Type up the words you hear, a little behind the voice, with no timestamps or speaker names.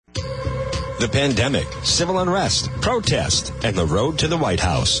The pandemic, civil unrest, protest, and the road to the White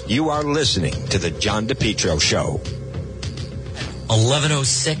House. You are listening to The John DePetro Show.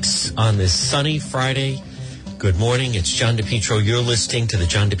 11:06 on this sunny Friday. Good morning. It's John DePetro. You're listening to The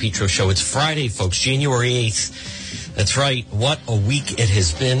John DePetro Show. It's Friday, folks, January 8th. That's right. What a week it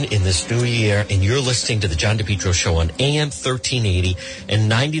has been in this new year. And you're listening to The John DePetro Show on AM 1380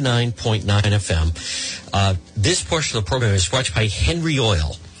 and 99.9 FM. This portion of the program is brought to you by Henry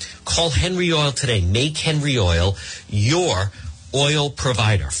Oil. Call Henry Oil today. Make Henry Oil your oil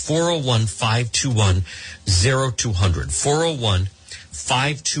provider. 401-521-0200.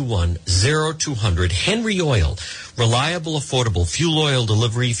 401-521-0200. Henry Oil. Reliable, affordable fuel oil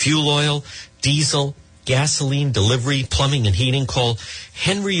delivery, fuel oil, diesel, gasoline delivery, plumbing and heating. Call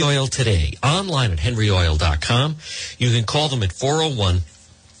Henry Oil today. Online at henryoil.com. You can call them at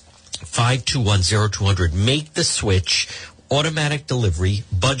 401-521-0200. Make the switch. Automatic delivery,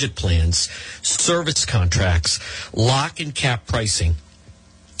 budget plans, service contracts, lock and cap pricing.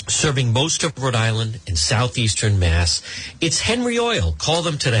 Serving most of Rhode Island and southeastern Mass. It's Henry Oil. Call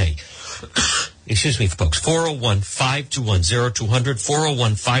them today. Excuse me, folks. 401-521-0200.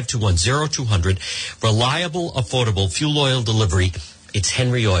 401-521-0200. Reliable, affordable fuel oil delivery. It's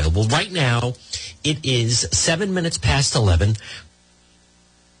Henry Oil. Well, right now, it is 7 minutes past 11.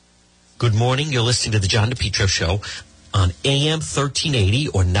 Good morning. You're listening to The John DePetro Show on AM 1380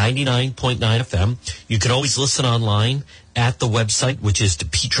 or 99.9 FM. You can always listen online at the website, which is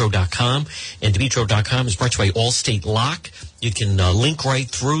DePetro.com. And DePetro.com is brought to you by Allstate Lock. You can link right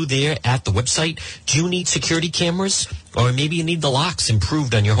through there at the website. Do you need security cameras? Or maybe you need the locks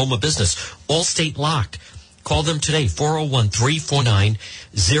improved on your home or business? Allstate Lock. Call them today,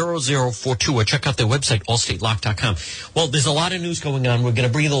 401-349-0042, or check out their website, allstatelock.com. Well, there's a lot of news going on. We're going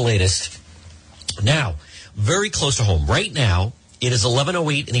to bring you the latest. Now, very close to home. Right now, it is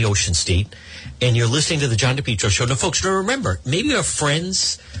 11:08 in the Ocean State, and you're listening to The John DePetro Show. Now, folks, remember, maybe you have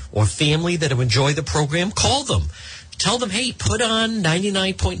friends or family that enjoy the program. Call them. Tell them, hey, put on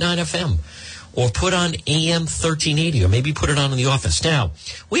 99.9 FM or put on AM 1380 or maybe put it on in the office. Now,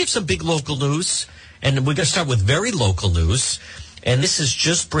 we have some big local news, and we're going to start with very local news. And this is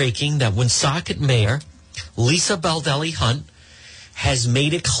just breaking that Woonsocket Mayor Lisa Baldelli Hunt has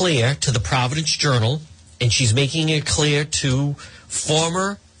made it clear to the Providence Journal, and she's making it clear to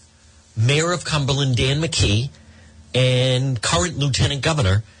former Mayor of Cumberland, Dan McKee, and current Lieutenant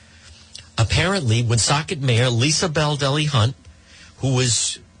Governor. Apparently, Woonsocket Mayor Lisa Baldelli Hunt, who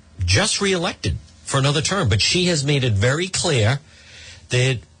was just reelected for another term, but she has made it very clear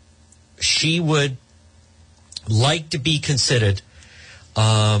that she would like to be considered,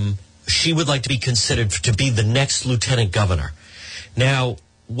 to be the next Lieutenant Governor. Now,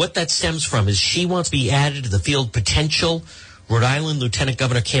 what that stems from is she wants to be added to the field potential Rhode Island Lieutenant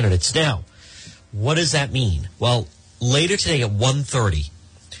Governor candidates. Now, what does that mean? Well, later today at 1:30,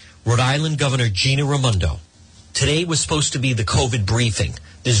 Rhode Island Governor Gina Raimondo. Today was supposed to be the COVID briefing.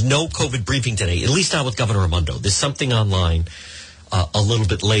 There's no COVID briefing today, at least not with Governor Raimondo. There's something online a little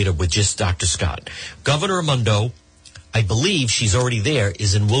bit later with just Dr. Scott. Governor Raimondo, I believe she's already there,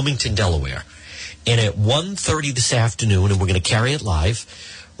 is in Wilmington, Delaware. And at 1:30 this afternoon, and we're going to carry it live,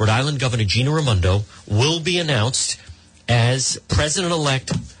 Rhode Island Governor Gina Raimondo will be announced as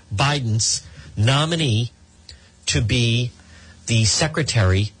President-elect Biden's nominee to be the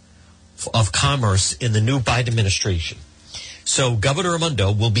Secretary of Commerce in the new Biden administration. So Governor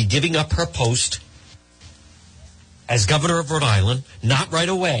Raimondo will be giving up her post as governor of Rhode Island, not right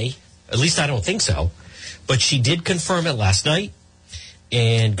away, at least I don't think so, but she did confirm it last night,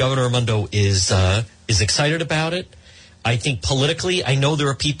 and Governor Raimondo is excited about it. I think politically, I know there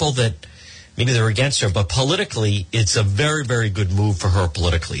are people that maybe they're against her, but politically, it's a very, very good move for her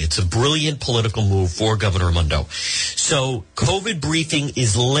politically. It's a brilliant political move for Governor Raimondo. So COVID briefing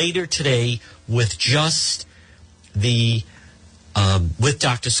is later today with just with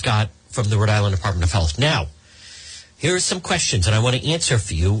Dr. Scott from the Rhode Island Department of Health. Now, here are some questions, and I want to answer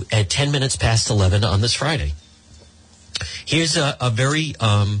for you at 10 minutes past 11 on this Friday. Here's a very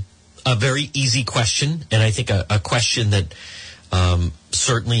easy question, and I think a question that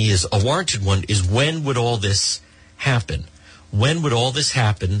certainly is a warranted one, is when would all this happen? When would all this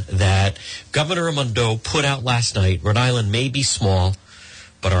happen that Governor Raimondo put out last night? Rhode Island may be small,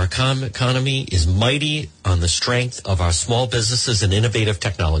 but our economy is mighty on the strength of our small businesses and innovative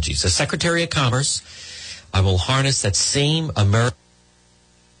technologies. As Secretary of Commerce, I will harness that same American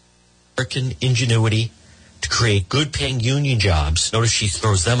ingenuity to create good-paying union jobs. Notice she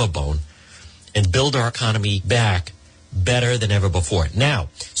throws them a bone, and build our economy back better than ever before. Now,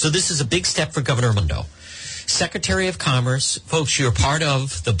 so this is a big step for Governor Raimondo. Secretary of Commerce, folks, you're part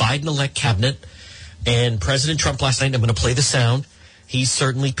of the Biden-elect cabinet, and President Trump last night, I'm going to play the sound. He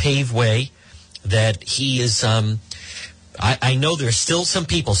certainly paved way that he is, I know there's still some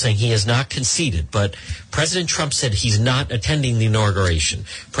people saying he has not conceded, but President Trump said he's not attending the inauguration.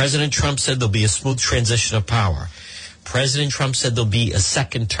 President Trump said there'll be a smooth transition of power. President Trump said there'll be a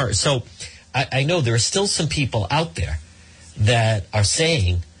second term. So I know there are still some people out there that are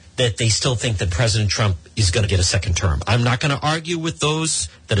saying that they still think that President Trump is going to get a second term. I'm not going to argue with those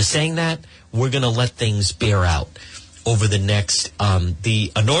that are saying that. We're going to let things bear out over the next,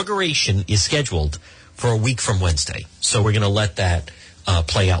 the inauguration is scheduled for a week from Wednesday. So we're going to let that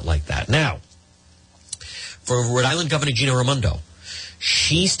play out like that. Now, for Rhode Island Governor Gina Raimondo,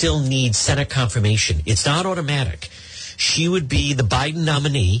 she still needs Senate confirmation. It's not automatic. She would be the Biden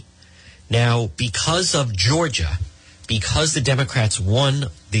nominee. Now, because of Georgia, because the Democrats won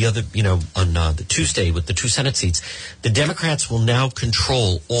the other, on the Tuesday with the 2 Senate seats, the Democrats will now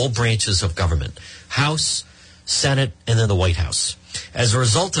control all branches of government, House, Senate, and then the White House. As a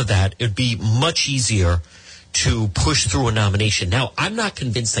result of that, it would be much easier to push through a nomination. Now, I'm not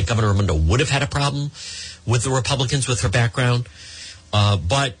convinced that Governor Raimondo would have had a problem with the Republicans with her background.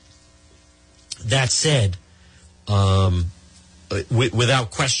 But that said,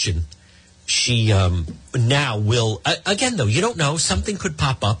 without question, she now will, again, though, you don't know. Something could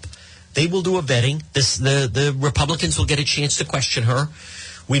pop up. They will do a vetting. The Republicans will get a chance to question her.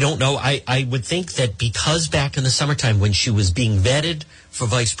 We don't know. I would think that because back in the summertime when she was being vetted for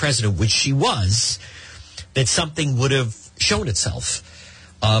vice president, which she was, that something would have shown itself.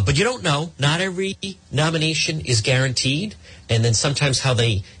 But you don't know. Not every nomination is guaranteed. And then sometimes how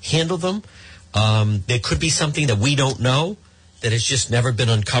they handle them. There could be something that we don't know that has just never been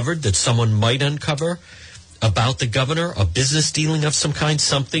uncovered, that someone might uncover about the governor, a business dealing of some kind,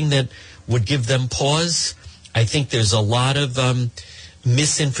 something that would give them pause. I think there's a lot of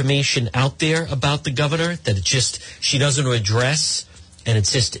misinformation out there about the governor that she doesn't address, and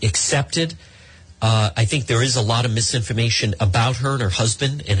it's just accepted. I think there is a lot of misinformation about her and her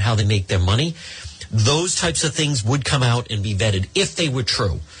husband and how they make their money. Those types of things would come out and be vetted if they were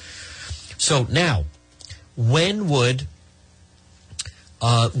true. So now, when would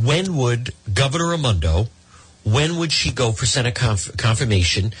Governor Raimondo, when would she go for Senate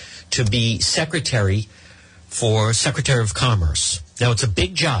confirmation to be Secretary of Commerce? Now, it's a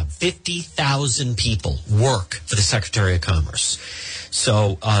big job. 50,000 people work for the Secretary of Commerce.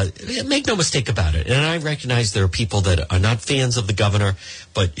 So make no mistake about it. And I recognize there are people that are not fans of the governor,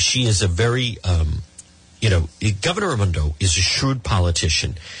 but she is a very, Governor Raimondo is a shrewd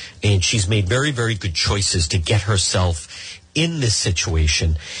politician, and she's made very, very good choices to get herself in this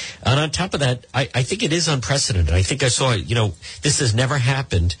situation. And on top of that, I think it is unprecedented. I think I saw, this has never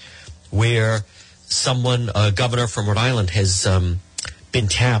happened where a governor from Rhode Island has been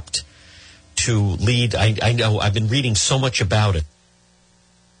tapped to lead. I know I've been reading so much about it,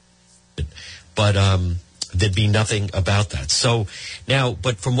 but there'd be nothing about that. So now,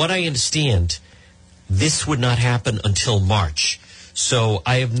 but from what I understand, this would not happen until March. So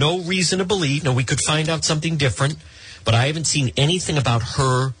I have no reason to believe, we could find out something different, but I haven't seen anything about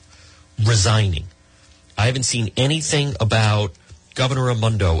her resigning. I haven't seen anything about Governor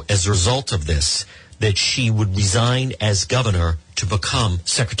Raimondo as a result of this, that she would resign as governor to become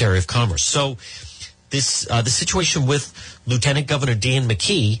Secretary of Commerce. So this the situation with Lieutenant Governor Dan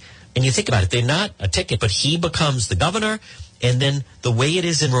McKee, and you think about it, they're not a ticket, but he becomes the governor, and then the way it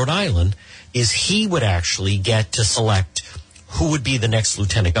is in Rhode Island is he would actually get to select who would be the next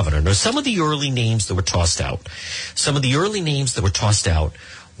lieutenant governor. Now, some of the early names that were tossed out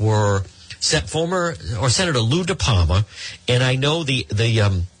were Senator Lou DePalma, and I know the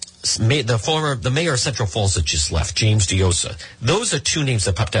mayor of Central Falls that just left, James Diosa. Those are two names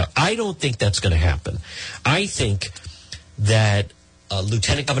that popped out. I don't think that's going to happen. I think that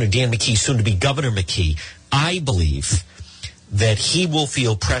Lieutenant Governor Dan McKee, soon to be Governor McKee, I believe that he will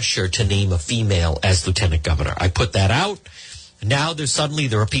feel pressure to name a female as lieutenant governor. I put that out. Now there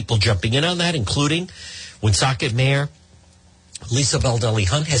are people jumping in on that, including Woonsocket Mayor Lisa Baldelli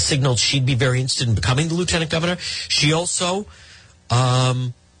Hunt has signaled she'd be very interested in becoming the lieutenant governor. She also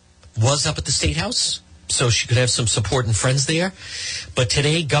was up at the State House, so she could have some support and friends there. But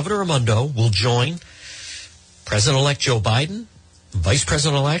today, Governor Raimondo will join President-elect Joe Biden, Vice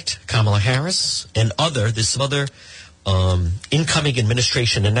President-elect Kamala Harris, and this other incoming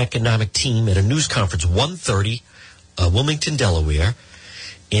administration and economic team at a news conference, 1:30, Wilmington, Delaware.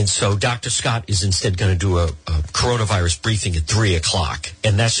 And so Dr. Scott is instead going to do a coronavirus briefing at 3 o'clock.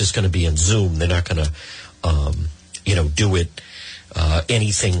 And that's just going to be on Zoom. They're not going to, do it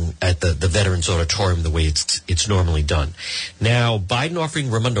anything at the Veterans Auditorium the way it's normally done. Now, Biden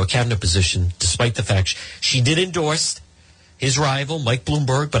offering Raimondo a cabinet position, despite the fact she did endorse his rival, Mike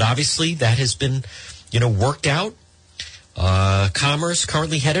Bloomberg, but obviously that has been, worked out. Commerce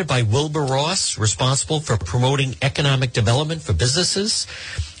currently headed by Wilbur Ross, responsible for promoting economic development for businesses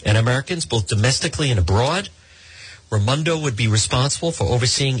and Americans, both domestically and abroad. Raimondo would be responsible for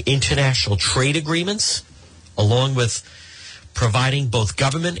overseeing international trade agreements, along with providing both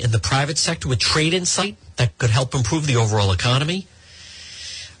government and the private sector with trade insight that could help improve the overall economy.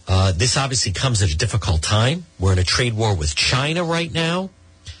 This obviously comes at a difficult time. We're in a trade war with China right now.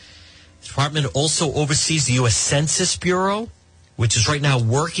 The department also oversees the U.S. Census Bureau, which is right now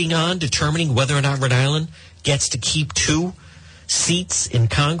working on determining whether or not Rhode Island gets to keep 2 seats in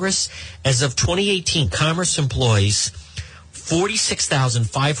Congress. As of 2018, Commerce employs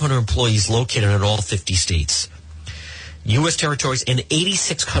 46,500 employees located in all 50 states, U.S. territories, and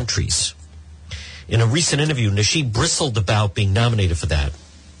 86 countries. In a recent interview, Najeeb bristled about being nominated for that.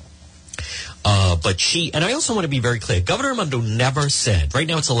 But and I also want to be very clear, Governor Raimondo never said, right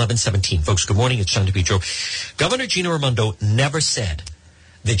now it's 11:17, folks, good morning, it's John DePietro. Governor Gina Raimondo never said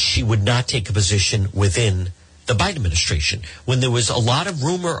that she would not take a position within the Biden administration. When there was a lot of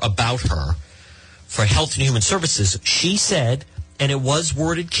rumor about her for Health and Human Services, she said, and it was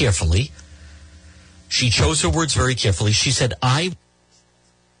worded carefully, she chose her words very carefully, she said, I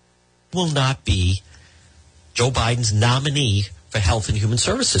will not be Joe Biden's nominee for Health and Human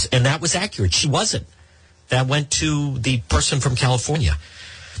Services. And that was accurate. She wasn't. That went to the person from California.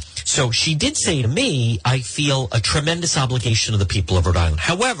 So she did say to me, I feel a tremendous obligation to the people of Rhode Island.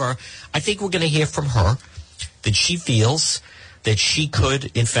 However, I think we're going to hear from her that she feels that she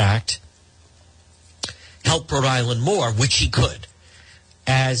could, in fact, help Rhode Island more, which she could,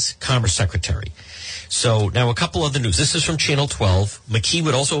 as Commerce Secretary. So now a couple other news. This is from Channel 12. McKee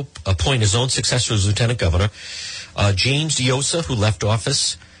would also appoint his own successor as lieutenant governor. James Diossa, who left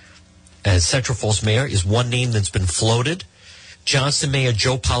office as Central Falls mayor, is one name that's been floated. Johnston Mayor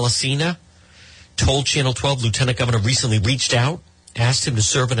Joe Policina told Channel 12 Lieutenant Governor recently reached out, asked him to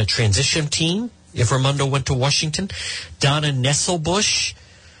serve in a transition team if Raimondo went to Washington. Donna Nesselbush,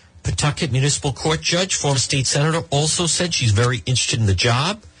 Pawtucket Municipal Court Judge, former state senator, also said she's very interested in the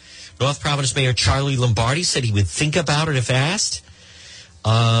job. North Providence Mayor Charlie Lombardi said he would think about it if asked.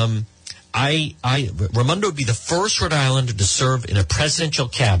 Raimondo would be the first Rhode Islander to serve in a presidential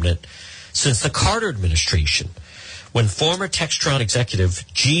cabinet since the Carter administration, when former Textron executive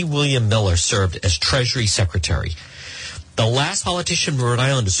G. William Miller served as Treasury Secretary. The last politician from Rhode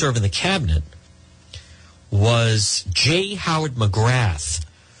Island to serve in the cabinet was J. Howard McGrath,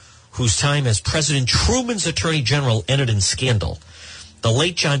 whose time as President Truman's Attorney General ended in scandal. The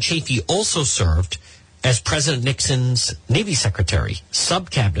late John Chafee also served as President Nixon's Navy Secretary,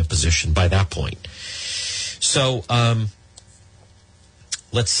 sub-cabinet position by that point. So,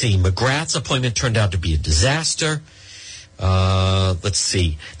 let's see. McGrath's appointment turned out to be a disaster. Let's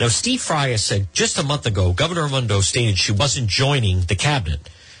see. Now, Steve Fryer said just a month ago, Governor Raimondo stated she wasn't joining the cabinet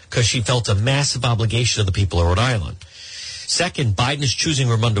because she felt a massive obligation to the people of Rhode Island. Second, Biden is choosing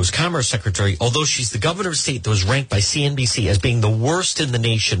Raimondo as Commerce Secretary, although she's the governor of a state that was ranked by CNBC as being the worst in the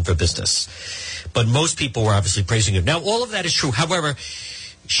nation for business. But most people were obviously praising her. Now, all of that is true. However,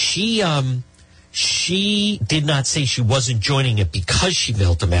 she did not say she wasn't joining it because she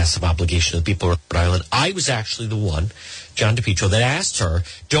felt a massive obligation to the people of Rhode Island. I was actually the one, John DePietro, that asked her,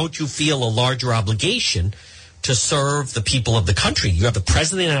 don't you feel a larger obligation to serve the people of the country? You have the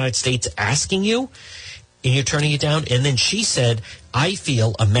President of the United States asking you, and you're turning it down? And then she said, I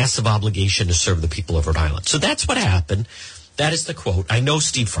feel a massive obligation to serve the people of Rhode Island. So that's what happened. That is the quote. I know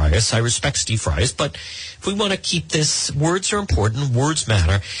Steve Frias. I respect Steve Frias. But if we want to keep this, words are important. Words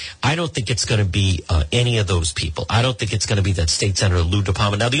matter. I don't think it's going to be any of those people. I don't think it's going to be that State Senator Lou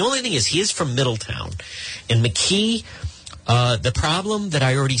DePalma. Now, the only thing is he is from Middletown. And McKee, the problem that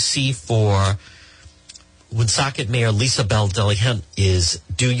I already see for Woonsocket Mayor Lisa Bell Delahunt is,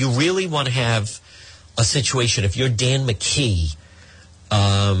 do you really want to have a situation, if you're Dan McKee,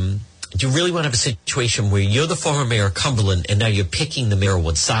 do you really want to have a situation where you're the former mayor of Cumberland and now you're picking the mayor of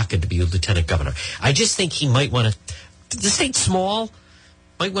Woonsocket to be your lieutenant governor? I just think he might want to, the state's small,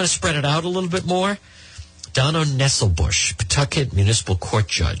 might want to spread it out a little bit more. Donna Nesselbush, Pawtucket Municipal Court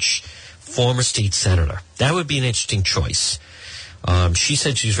Judge, former state senator. That would be an interesting choice. She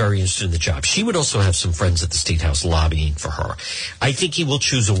said she's very interested in the job. She would also have some friends at the State House lobbying for her. I think he will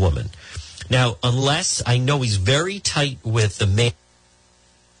choose a woman. Now, unless I know he's very tight with the mayor,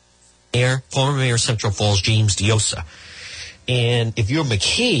 former mayor of Central Falls, James Diossa. And if you're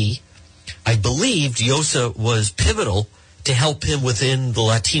McKee, I believe Diossa was pivotal to help him within the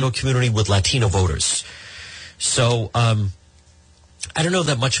Latino community with Latino voters. So I don't know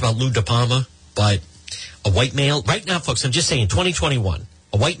that much about Lou De Palma, but a white male, right now, folks, I'm just saying, 2021,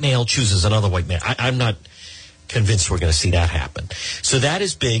 a white male chooses another white male. I'm not convinced we're going to see that happen. So that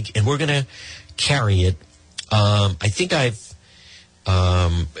is big, and we're going to carry it. I think and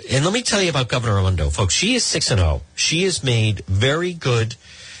let me tell you about Governor Raimondo, folks. She is 6-0. She has made very good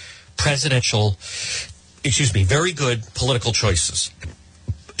very good political choices.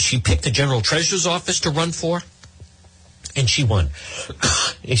 She picked the General Treasurer's office to run for, and she won.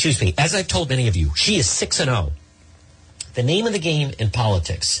 As I've told many of you, she is 6-0. The name of the game in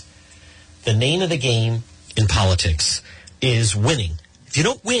politics is winning. If you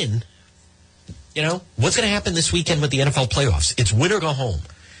don't win, what's going to happen this weekend with the NFL playoffs? It's win or go home.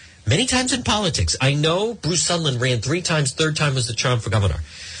 Many times in politics, I know Bruce Sunland ran 3 times, third time was the charm for governor.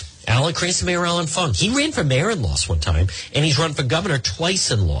 Alan Cranston, Mayor Alan Fung, he ran for mayor and lost one time, and he's run for governor twice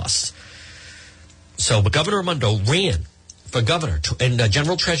and lost. So, but Governor Raimondo ran for governor and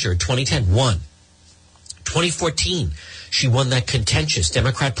general treasurer in 2010, won. 2014, she won that contentious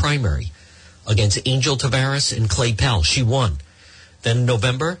Democrat primary against Angel Tavares and Clay Pell. She won. Then in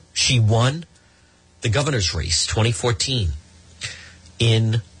November, she won the governor's race, 2014.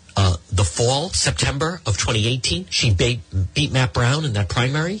 In the fall, September of 2018, she beat Matt Brown in that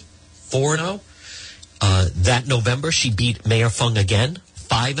primary, 4-0. That November, she beat Mayor Fung again,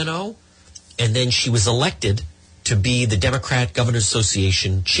 5-0. And then she was elected to be the Democrat Governors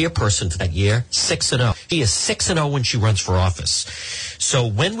Association chairperson for that year, 6-0. She is 6-0 when she runs for office. So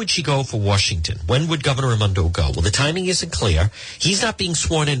when would she go for Washington? When would Governor Raimondo go? Well, the timing isn't clear. He's not being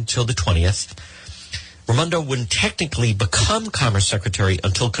sworn in until the 20th. Raimondo wouldn't technically become Commerce Secretary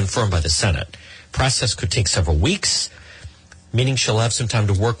until confirmed by the Senate. Process could take several weeks, meaning she'll have some time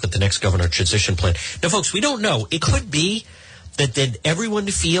to work with the next governor transition plan. Now, folks, we don't know. It could be that then everyone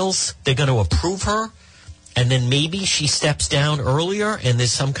feels they're going to approve her, and then maybe she steps down earlier and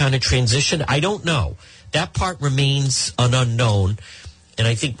there's some kind of transition. I don't know. That part remains an unknown, and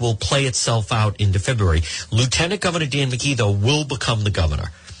I think will play itself out into February. Lieutenant Governor Dan McKee, though, will become the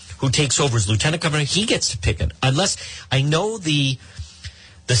governor. Who takes over as lieutenant governor, he gets to pick it. Unless, I know the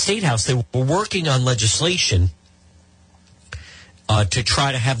State House, they were working on legislation to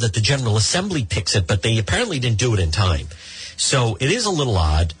try to have that the General Assembly picks it, but they apparently didn't do it in time. So it is a little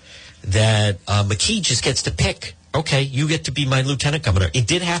odd that McKee just gets to pick, okay, you get to be my lieutenant governor. It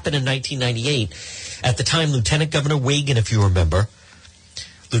did happen in 1998. At the time, Lieutenant Governor Wagan, if you remember,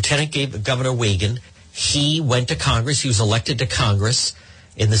 Lieutenant Governor Wagan, he went to Congress. He was elected to Congress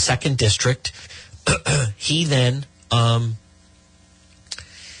in the 2nd District. He then,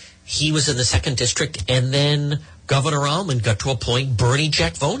 he was in the 2nd District, and then Governor Almond got to appoint Bernie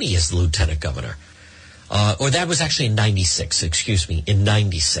Giacovone as the lieutenant governor. Or that was actually in 96, in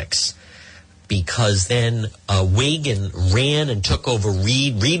 96. Because then Wagan ran and took over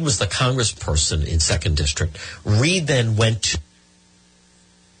Reed. Reed was the congressperson in 2nd District. Reed then went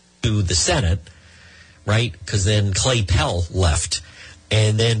to the Senate, right? Because then Clay Pell left.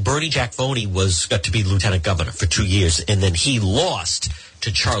 And then Bernie Giacovone got to be lieutenant governor for 2 years. And then he lost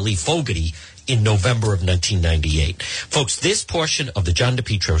to Charlie Fogarty in November of 1998. Folks, this portion of the John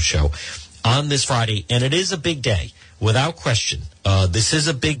DePietro Show on this Friday, and it is a big day, without question. This is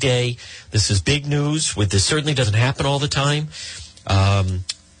a big day. This is big news. This certainly doesn't happen all the time.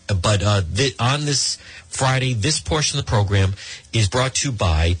 But on this Friday, this portion of the program is brought to you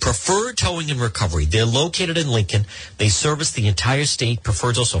by Preferred Towing and Recovery. They're located in Lincoln. They service the entire state.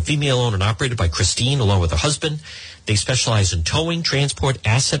 Preferred's also female-owned and operated by Christine, along with her husband. They specialize in towing, transport,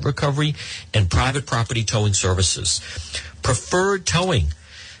 asset recovery, and private property towing services. Preferred Towing.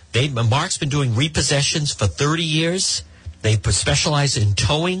 Mark's been doing repossessions for 30 years. They specialize in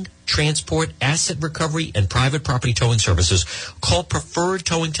towing, transport, asset recovery, and private property towing services. Call Preferred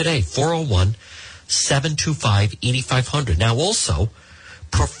Towing today, 401-725-8500. Now also,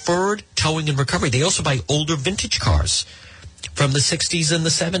 Preferred Towing and Recovery. They also buy older vintage cars from the 60s and the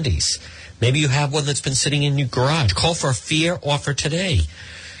 70s. Maybe you have one that's been sitting in your garage. Call for a fair offer today.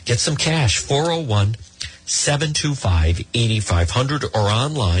 Get some cash, 401-725-8500, or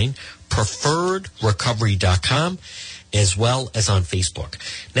online, preferredrecovery.com, as well as on Facebook.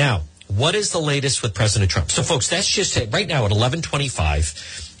 Now, what is the latest with President Trump? So, folks, that's just it. Right now at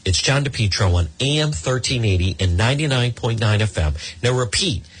 11:25, it's John DePietro on AM 1380 and 99.9 FM. Now,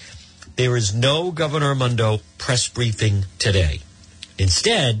 repeat, there is no Governor Raimondo press briefing today.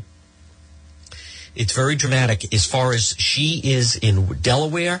 Instead, it's very dramatic as far as she is in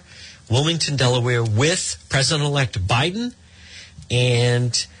Delaware, Wilmington, Delaware, with President-elect Biden.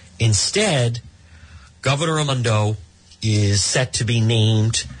 And instead, Governor Raimondo is set to be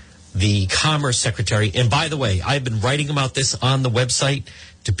named the Commerce Secretary. And by the way, I've been writing about this on the website,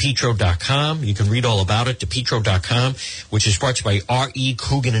 DePietro.com. You can read all about it, DePietro.com, which is brought to you by R.E.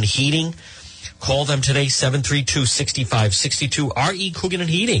 Coogan and Heating. Call them today, 732-6562. R.E. Coogan and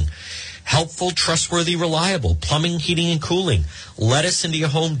Heating. Helpful, trustworthy, reliable. Plumbing, heating, and cooling. Let us into your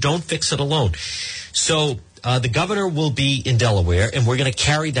home. Don't fix it alone. So the governor will be in Delaware, and we're going to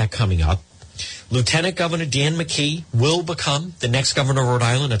carry that coming up. Lieutenant Governor Dan McKee will become the next governor of Rhode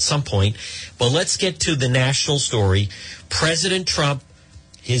Island at some point. But let's get to the national story. President Trump,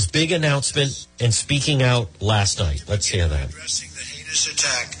 his big announcement and speaking out last night. Let's hear that. Addressing the heinous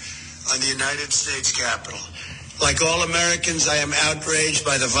attack on the United States Capitol. Like all Americans, I am outraged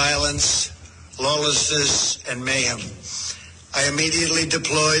by the violence, lawlessness, and mayhem. I immediately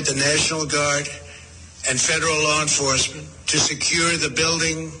deployed the National Guard and federal law enforcement to secure the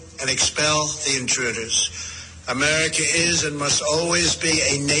building and expel the intruders. America is and must always be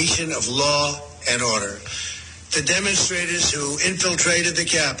a nation of law and order. The demonstrators who infiltrated the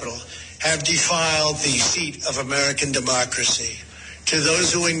Capitol have defiled the seat of American democracy. To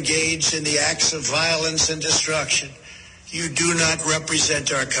those who engaged in the acts of violence and destruction, you do not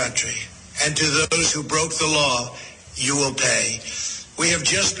represent our country. And to those who broke the law, you will pay. We have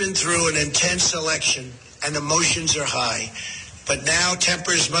just been through an intense election and emotions are high. But now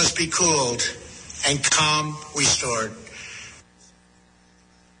tempers must be cooled and calm restored.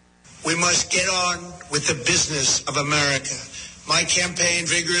 We must get on with the business of America. My campaign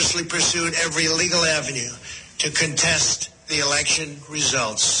vigorously pursued every legal avenue to contest the election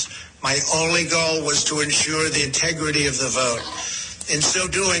results. My only goal was to ensure the integrity of the vote. In so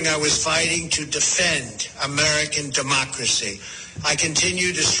doing, I was fighting to defend American democracy. I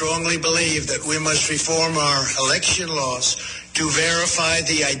continue to strongly believe that we must reform our election laws to verify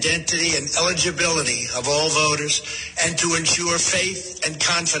the identity and eligibility of all voters and to ensure faith and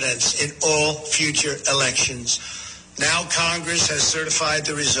confidence in all future elections. Now Congress has certified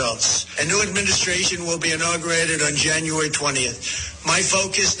the results. A new administration will be inaugurated on January 20th. My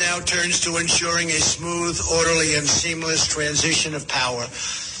focus now turns to ensuring a smooth, orderly, and seamless transition of power.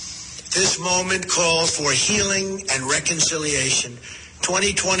 This moment calls for healing and reconciliation.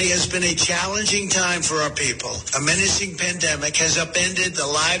 2020 has been a challenging time for our people. A menacing pandemic has upended the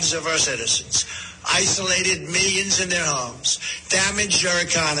lives of our citizens, isolated millions in their homes, damaged our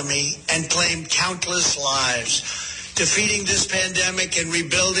economy, and claimed countless lives. Defeating this pandemic and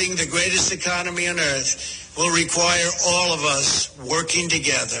rebuilding the greatest economy on earth will require all of us working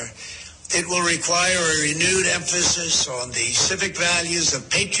together. It will require a renewed emphasis on the civic values of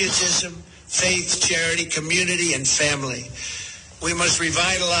patriotism, faith, charity, community, and family. We must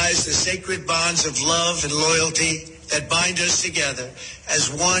revitalize the sacred bonds of love and loyalty that bind us together as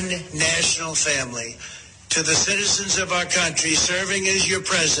one national family. To the citizens of our country, serving as your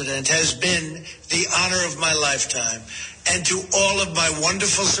president has been the honor of my lifetime. And to all of my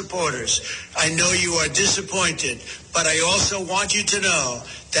wonderful supporters, I know you are disappointed, but I also want you to know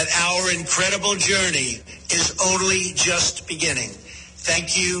that our incredible journey is only just beginning.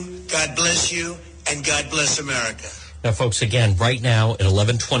 Thank you, God bless you, and God bless America. Now, folks, again, right now at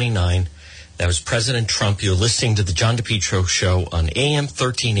 11:29, that was President Trump. You're listening to the John DePietro Show on AM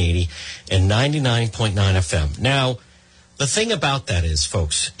 1380 and 99.9 FM. Now, the thing about that is,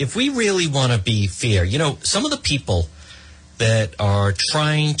 folks, if we really want to be fair, you know, some of the people that are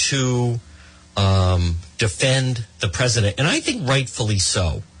trying to defend the president, and I think rightfully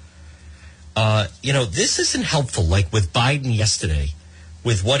so, you know, this isn't helpful, like with Biden yesterday,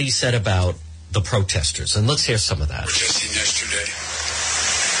 with what he said about the protesters. And let's hear some of that. Protesting yesterday.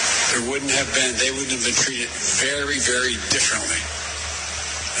 They wouldn't have been treated very, very differently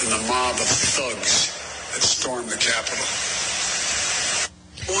than the mob of thugs that stormed the Capitol.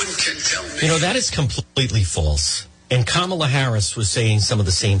 One can tell me. You know, that is completely false. And Kamala Harris was saying some of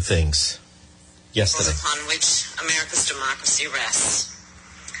the same things yesterday. Upon which America's democracy rests.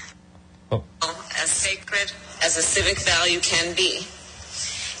 Oh. As sacred as a civic value can be,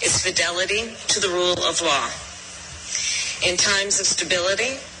 is fidelity to the rule of law. In times of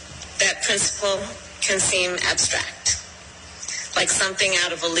stability, that principle can seem abstract, like something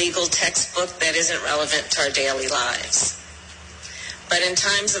out of a legal textbook that isn't relevant to our daily lives. But in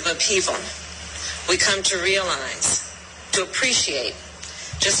times of upheaval, we come to realize, to appreciate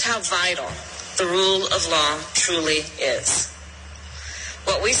just how vital the rule of law truly is.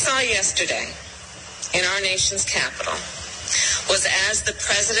 What we saw yesterday in our nation's capital was, as the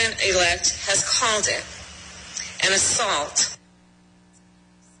president-elect has called it, an assault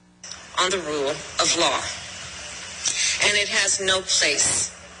on the rule of law. And it has no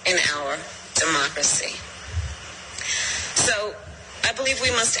place in our democracy. So I believe we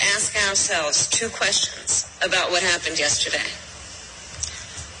must ask ourselves two questions about what happened yesterday.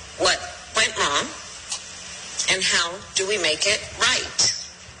 What went wrong, and how do we make it right?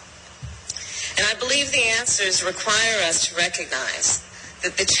 And I believe the answers require us to recognize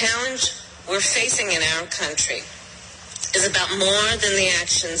that the challenge we're facing in our country is about more than the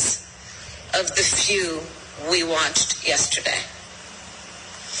actions of the few we watched yesterday.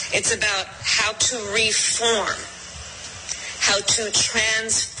 It's about how to reform, how to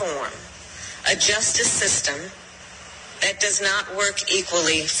transform a justice system that does not work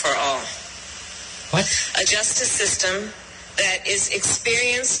equally for all. What? A justice system that is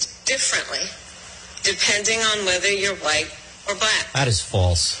experienced differently depending on whether you're white or black. That is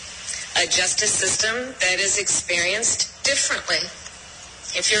false. A justice system that is experienced differently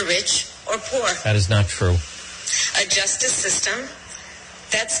if you're rich or poor. That is not true. A justice system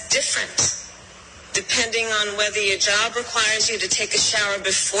that's different depending on whether your job requires you to take a shower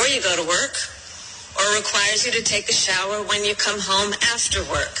before you go to work or requires you to take a shower when you come home after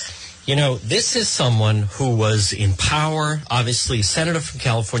work. You know, this is someone who was in power, obviously, Senator from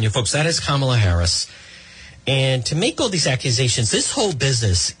California. Folks, that is Kamala Harris. And to make all these accusations, this whole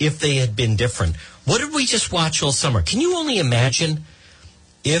business, if they had been different, what did we just watch all summer? Can you only imagine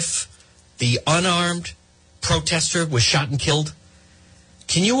if the unarmed protester was shot and killed?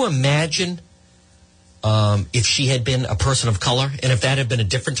 Can you imagine if she had been a person of color and if that had been a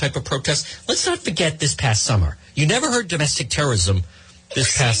different type of protest? Let's not forget this past summer. You never heard domestic terrorism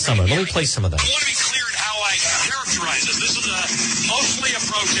this past summer. Let me play some of that. I want to be clear in how I characterize this. This is mostly a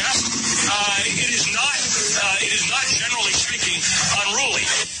protest. It is not generally speaking unruly.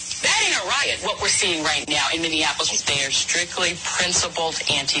 That ain't a riot, what we're seeing right now in Minneapolis. They are strictly principled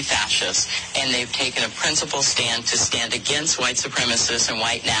anti-fascists, and they've taken a principled stand to stand against white supremacists and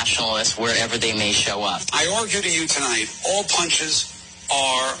white nationalists wherever they may show up. I argue to you tonight, all punches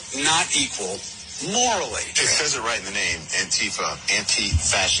are not equal morally. It says it right in the name, Antifa,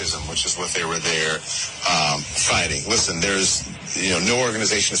 anti-fascism, which is what they were there fighting. Listen, there's, no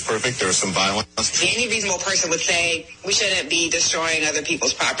organization is perfect. There is some violence. Any reasonable person would say we shouldn't be destroying other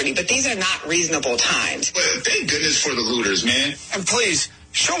people's property, but these are not reasonable times. Well, thank goodness for the looters, man. And please,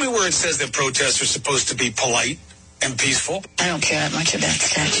 show me where it says that protests are supposed to be polite and peaceful. I don't care that much about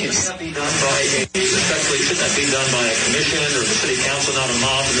statues. Should that be done by a commission or the city council, not a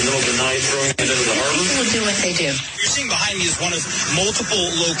mob in the middle of the night throwing it into the harbor? People do what they do. You're seeing behind me is one of multiple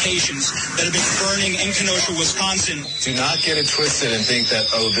locations that have been burning in Kenosha, Wisconsin. Do not get it twisted and think that,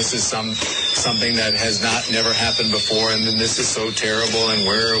 this is something that has never happened before, and then this is so terrible, and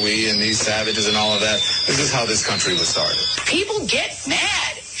where are we, and these savages and all of that. This is how this country was started. People get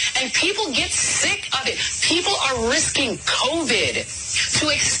mad. And people get sick of it. People are risking COVID to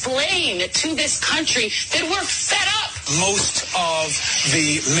explain to this country that we're fed up. Most of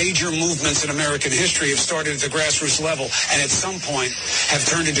the major movements in American history have started at the grassroots level and at some point have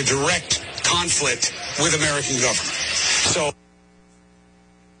turned into direct conflict with American government. So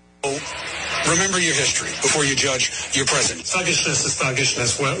remember your history before you judge your president. Thuggishness is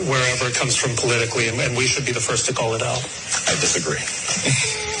thuggishness wherever it comes from politically, and we should be the first to call it out. I disagree.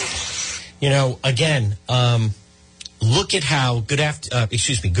 Again, look at how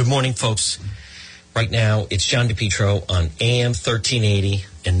good morning, folks. Right now, it's John DePietro on AM 1380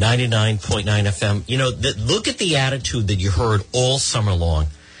 and 99.9 FM. Look at the attitude that you heard all summer long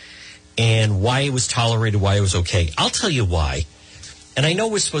and why it was tolerated, why it was okay. I'll tell you why. And I know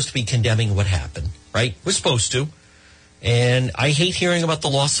we're supposed to be condemning what happened, right? We're supposed to. And I hate hearing about the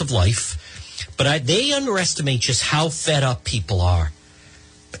loss of life. But they underestimate just how fed up people are.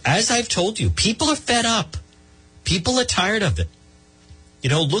 As I've told you, people are fed up. People are tired of it.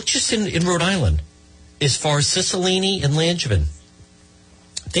 Look just in Rhode Island, as far as Cicilline and Langevin.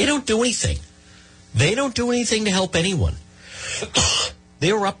 They don't do anything. They don't do anything to help anyone.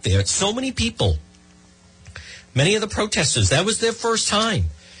 They were up there. So many people. Many of the protesters, that was their first time.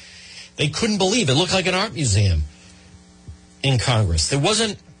 They couldn't believe it. It looked like an art museum in Congress.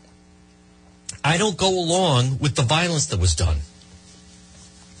 I don't go along with the violence that was done.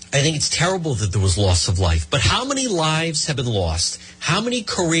 I think it's terrible that there was loss of life. But how many lives have been lost? How many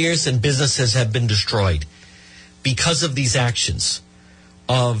careers and businesses have been destroyed because of these actions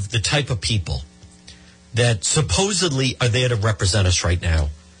of the type of people that supposedly are there to represent us right now?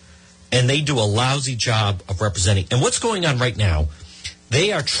 And they do a lousy job of representing. And what's going on right now,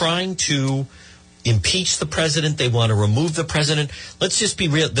 they are trying to impeach the president. They want to remove the president. Let's just be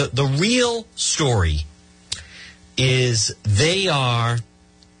real. The real story is they are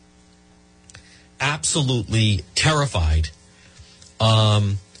absolutely terrified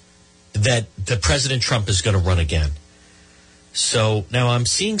that the President Trump is going to run again. So now I'm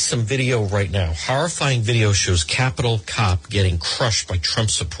seeing some video right now. Horrifying video shows Capitol cop getting crushed by Trump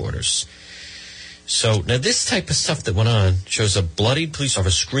supporters. So now this type of stuff that went on shows a bloodied police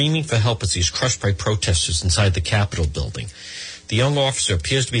officer screaming for help as he's crushed by protesters inside the Capitol building. The young officer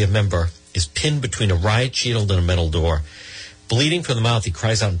appears to be a member, is pinned between a riot shield and a metal door. Bleeding from the mouth, he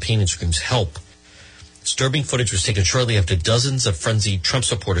cries out in pain and screams, "Help." Disturbing footage was taken shortly after dozens of frenzied Trump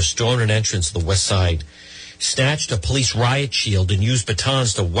supporters stormed an entrance to the West Side, snatched a police riot shield, and used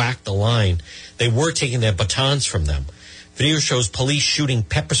batons to whack the line. They were taking their batons from them. Video shows police shooting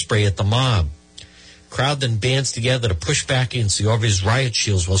pepper spray at the mob. Crowd then bands together to push back against the obvious riot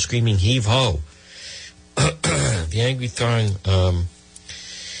shields while screaming, "Heave ho." The angry throng.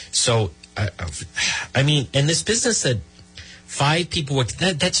 I mean, and this business that 5 people were,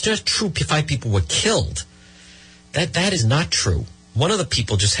 that's not true. 5 people were killed. That is not true. One of the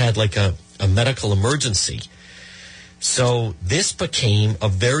people just had like a medical emergency. So this became a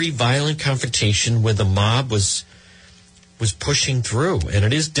very violent confrontation where the mob was pushing through, and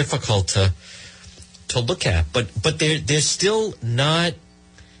it is difficult to look at. But they're still not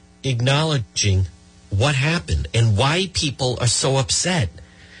acknowledging what happened and why people are so upset,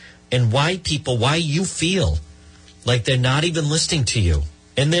 and why you feel like they're not even listening to you.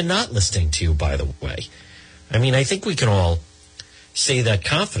 And they're not listening to you, by the way. I mean, I think we can all say that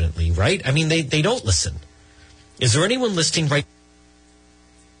confidently, right? I mean, they don't listen. Is there anyone listening right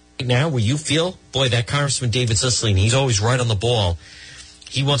now where you feel, boy, that Congressman David Cicilline, he's always right on the ball.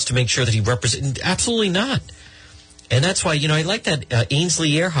 He wants to make sure that he represents. Absolutely not. And that's why, I like that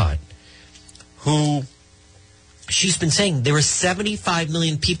Ainsley Earhart, who she's been saying there are 75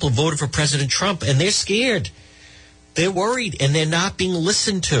 million people voted for President Trump, and they're scared. They're worried, and they're not being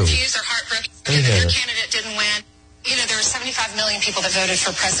listened to. Confused or heartbroken that their candidate didn't win. There are 75 million people that voted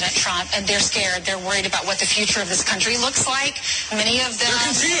for President Trump, and they're scared. They're worried about what the future of this country looks like. Many of them... They're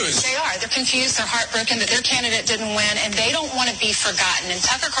confused. They are. They're confused. They're heartbroken that their candidate didn't win, and they don't want to be forgotten. And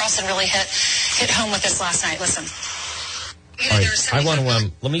Tucker Carlson really hit home with this last night. Listen. All right. I want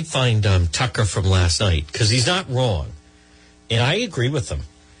to... let me find Tucker from last night, because he's not wrong. And I agree with him.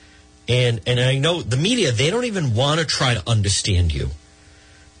 And I know the media, they don't even want to try to understand you.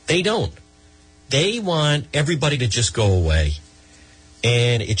 They don't. They want everybody to just go away.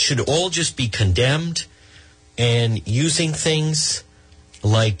 And it should all just be condemned, and using things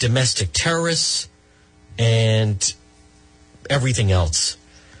like domestic terrorists and everything else.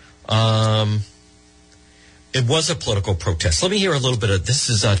 It was a political protest. Let me hear a little bit of this.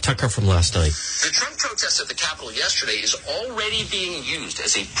 Is Tucker from last night. The Trump protest at the Capitol yesterday is already being used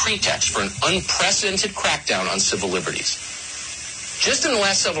as a pretext for an unprecedented crackdown on civil liberties. Just in the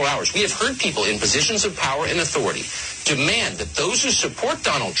last several hours, we have heard people in positions of power and authority demand that those who support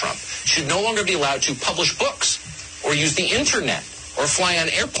Donald Trump should no longer be allowed to publish books or use the internet or fly on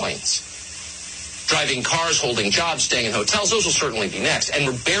airplanes. Driving cars, holding jobs, staying in hotels, those will certainly be next. And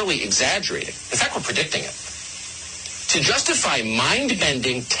we're barely exaggerating. In fact, we're predicting it. To justify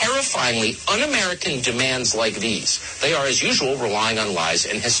mind-bending, terrifyingly un-American demands like these, they are, as usual, relying on lies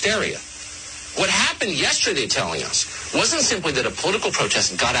and hysteria. What happened yesterday, telling us, wasn't simply that a political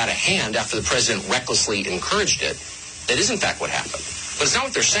protest got out of hand after the president recklessly encouraged it. That is, in fact, what happened. But it's not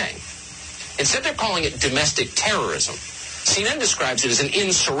what they're saying. Instead, they're calling it domestic terrorism. CNN describes it as an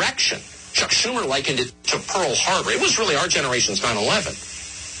insurrection. Chuck Schumer likened it to Pearl Harbor. It was really our generation's 9/11.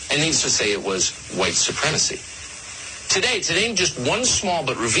 And needs to say it was white supremacy. Today, to name just one small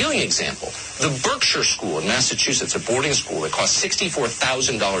but revealing example, the Berkshire School in Massachusetts, a boarding school that costs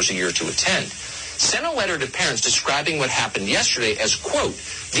 $64,000 a year to attend, sent a letter to parents describing what happened yesterday as, quote,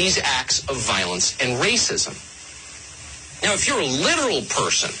 these acts of violence and racism. Now, if you're a literal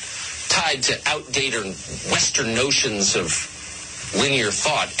person tied to outdated Western notions of linear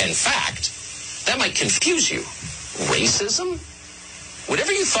thought and fact, that might confuse you. Racism?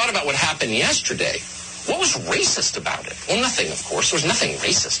 Whatever you thought about what happened yesterday, what was racist about it? Well, nothing, of course. There was nothing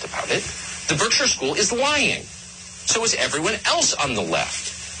racist about it. The Berkshire School is lying. So is everyone else on the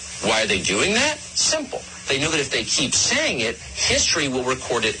left. Why are they doing that? Simple. They know that if they keep saying it, history will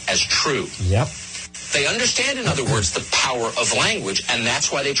record it as true. Yep. They understand, in other words, the power of language, and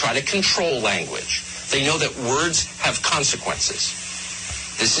that's why they try to control language. They know that words have consequences.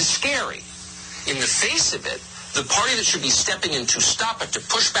 This is scary. In the face of it, the party that should be stepping in to stop it, to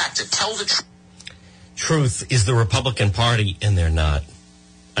push back, to tell the truth is the Republican Party, and they're not.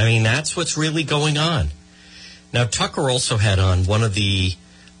 I mean, that's what's really going on. Now, Tucker also had on one of the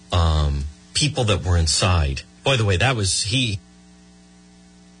people that were inside. By the way, that was he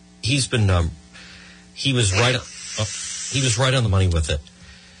was right on the money with it.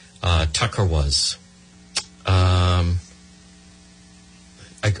 Tucker was.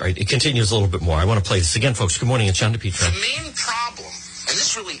 right. It continues a little bit more. I want to play this again, folks. Good morning. It's John DePietro. The main problem, and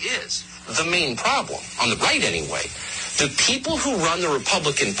this really is the main problem, on the right anyway, the people who run the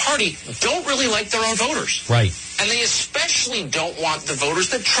Republican Party don't really like their own voters. Right. And they especially don't want the voters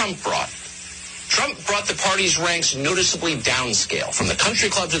that Trump brought. Trump brought the party's ranks noticeably downscale, from the country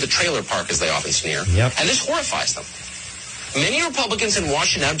club to the trailer park, as they often sneer. Yep. And this horrifies them. Many Republicans in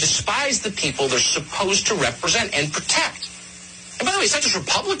Washington now despise the people they're supposed to represent and protect. And by the way, it's not just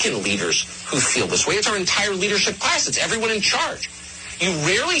Republican leaders who feel this way. It's our entire leadership class. It's everyone in charge. You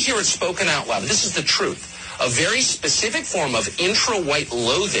rarely hear it spoken out loud. This is the truth. A very specific form of intra-white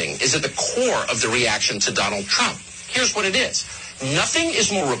loathing is at the core of the reaction to Donald Trump. Here's what it is. Nothing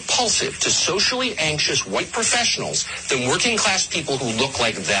is more repulsive to socially anxious white professionals than working-class people who look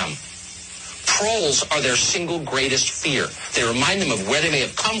like them. Trolls are their single greatest fear. They remind them of where they may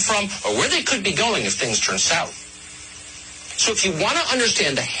have come from or where they could be going if things turn south. So if you want to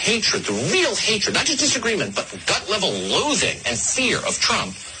understand the hatred, the real hatred, not just disagreement, but gut-level loathing and fear of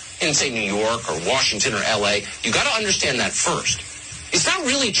Trump in, say, New York or Washington or L.A., you got to understand that first. It's not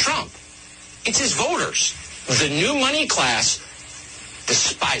really Trump. It's his voters. The new money class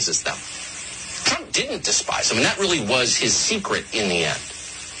despises them. Trump didn't despise them, and that really was his secret in the end.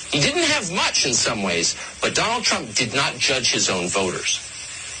 He didn't have much in some ways, but Donald Trump did not judge his own voters.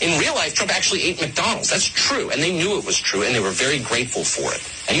 In real life, Trump actually ate McDonald's. That's true, and they knew it was true, and they were very grateful for it.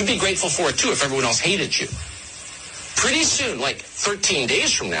 And you'd be grateful for it, too, if everyone else hated you. Pretty soon, like 13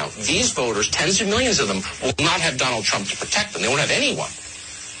 days from now, these voters, tens of millions of them, will not have Donald Trump to protect them. They won't have anyone.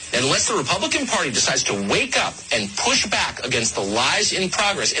 Unless the Republican Party decides to wake up and push back against the lies in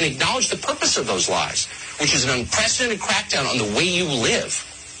progress and acknowledge the purpose of those lies, which is an unprecedented crackdown on the way you live,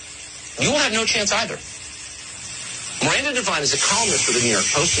 you will have no chance either. Miranda Devine is a columnist for the New York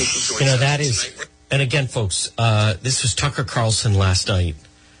Post. And she joins us that is, tonight. and again, folks, this was Tucker Carlson last night.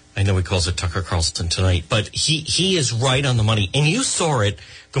 I know he calls it Tucker Carlson tonight, but he is right on the money. And you saw it.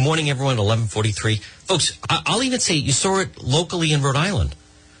 Good morning, everyone, 11:43. Folks, I'll even say you saw it locally in Rhode Island,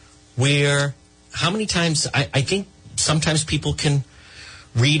 where how many times I think sometimes people can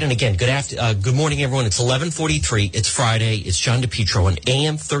read. And again, good morning, everyone. It's 11:43. It's Friday. It's John DePietro on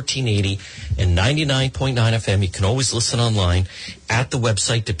AM 1380 and 99.9 FM. You can always listen online at the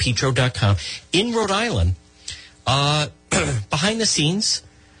website, DePietro.com. In Rhode Island, behind the scenes,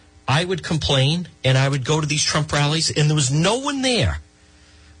 I would complain and I would go to these Trump rallies, and there was no one there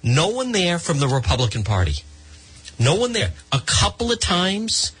from the Republican Party. No one there. A couple of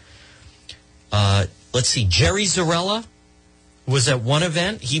times, let's see, Jerry Zarella was at one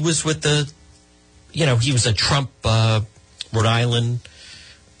event. He was with he was a Trump Rhode Island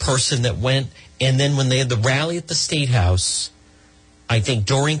person that went. And then when they had the rally at the State House, I think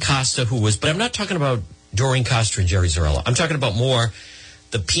Doreen Costa, but I'm not talking about Doreen Costa and Jerry Zarella. I'm talking about more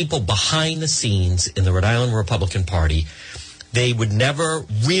the people behind the scenes in the Rhode Island Republican Party. They would never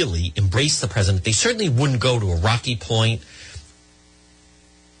really embrace the president. They certainly wouldn't go to a Rocky Point.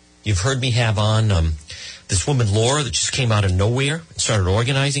 You've heard me have on this woman, Laura, that just came out of nowhere and started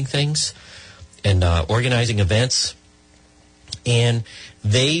organizing things and organizing events. And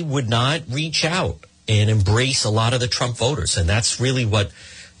they would not reach out and embrace a lot of the Trump voters. And that's really what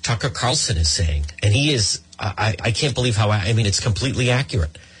Tucker Carlson is saying. And he is, I can't believe it's completely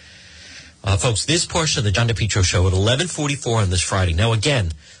accurate. Folks, this portion of the John DePietro Show at 11:44 on this Friday. Now,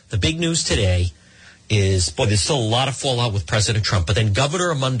 again, the big news today is, there's still a lot of fallout with President Trump, but then Governor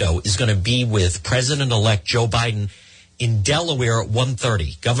Raimondo is going to be with President-elect Joe Biden in Delaware at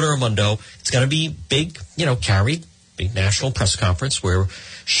 1:30. Governor Raimondo, it's going to be big national press conference where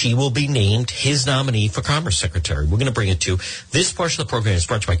she will be named his nominee for Commerce Secretary. We're going to bring it to this portion of the program is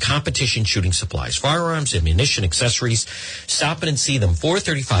brought to you by Competition Shooting Supplies, firearms, ammunition, accessories. Stop in and see them,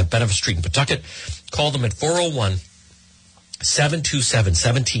 435 Benefit Street in Pawtucket. Call them at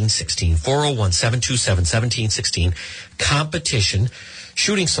 401-727-1716, 401-727-1716, Competition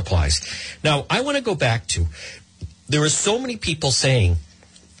Shooting Supplies. Now, I want to go back to, there are so many people saying,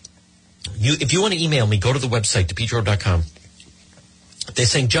 if you want to email me, go to the website, DePietro.com. They're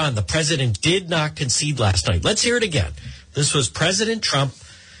saying, John, the president did not concede last night. Let's hear it again. This was President Trump.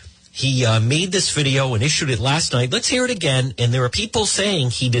 He made this video and issued it last night. Let's hear it again. And there are people saying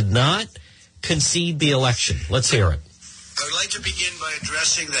he did not concede the election. Let's hear it. I would like to begin by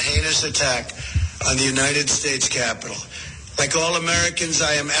addressing the heinous attack on the United States Capitol. Like all Americans,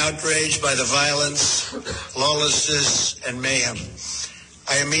 I am outraged by the violence, lawlessness, and mayhem.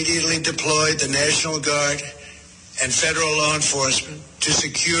 I immediately deployed the National Guard and federal law enforcement to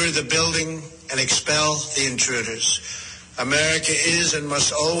secure the building and expel the intruders. America is and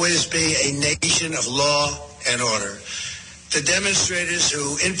must always be a nation of law and order. The demonstrators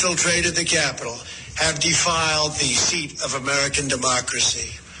who infiltrated the Capitol have defiled the seat of American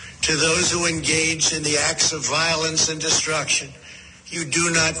democracy. To those who engaged in the acts of violence and destruction, you do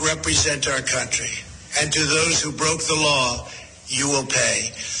not represent our country. And to those who broke the law, you will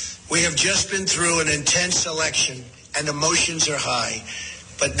pay. We have just been through an intense election and emotions are high.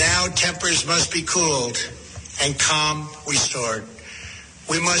 But now tempers must be cooled and calm restored.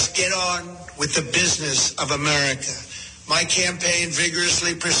 We must get on with the business of America. My campaign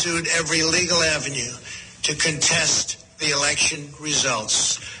vigorously pursued every legal avenue to contest the election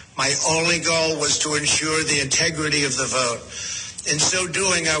results. My only goal was to ensure the integrity of the vote. In so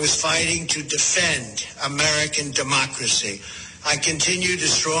doing, I was fighting to defend American democracy. I continue to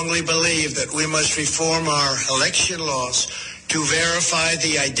strongly believe that we must reform our election laws to verify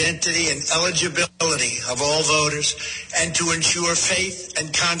the identity and eligibility of all voters and to ensure faith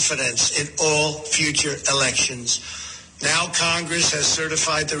and confidence in all future elections. Now Congress has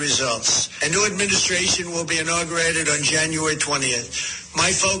certified the results. A new administration will be inaugurated on January 20th.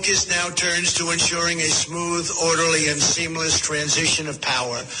 My focus now turns to ensuring a smooth, orderly, and seamless transition of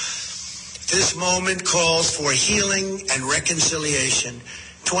power. This moment calls for healing and reconciliation.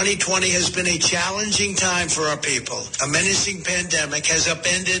 2020 has been a challenging time for our people. A menacing pandemic has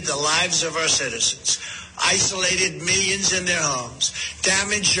upended the lives of our citizens, isolated millions in their homes,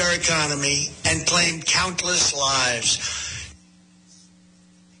 damaged our economy, and claimed countless lives.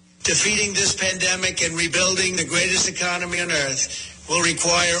 Defeating this pandemic and rebuilding the greatest economy on earth will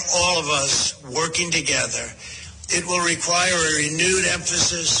require all of us working together. It will require a renewed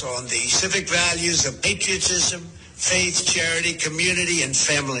emphasis on the civic values of patriotism, faith, charity, community, and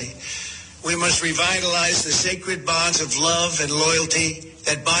family. We must revitalize the sacred bonds of love and loyalty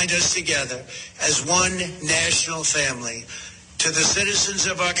that bind us together as one national family. To the citizens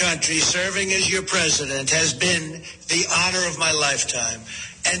of our country, serving as your president has been the honor of my lifetime.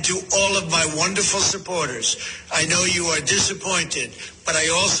 And to all of my wonderful supporters, I know you are disappointed, but I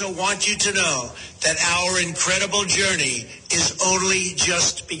also want you to know that our incredible journey is only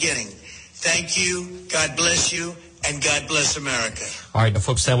just beginning. Thank you, God bless you, and God bless America. All right,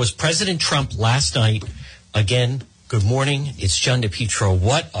 folks, that was President Trump last night. Again, good morning. It's John DePietro.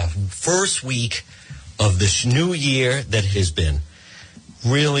 What a first week of this new year that has been.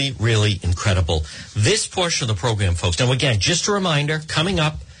 Really, really incredible. This portion of the program, folks. Now, again, just a reminder, coming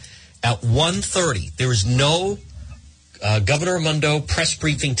up at 1:30, there is no Governor Raimondo press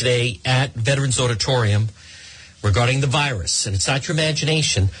briefing today at Veterans Auditorium regarding the virus. And it's not your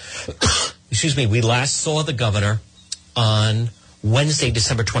imagination. Excuse me. We last saw the governor on Wednesday,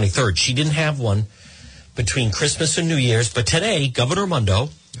 December 23rd. She didn't have one between Christmas and New Year's. But today, Governor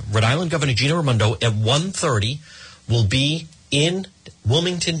Raimondo, Rhode Island Governor Gina Raimondo, at 1:30 will be in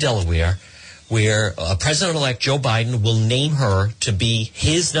Wilmington, Delaware, where President-elect Joe Biden will name her to be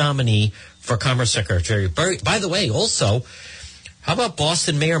his nominee for Commerce Secretary. By the way, also, how about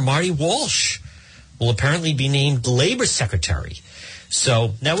Boston Mayor Marty Walsh will apparently be named Labor Secretary.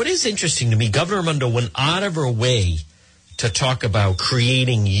 So now it is interesting to me. Governor Raimondo went out of her way to talk about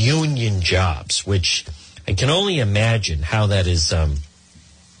creating union jobs, which I can only imagine how that is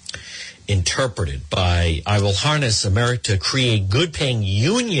interpreted by, I will harness America to create good-paying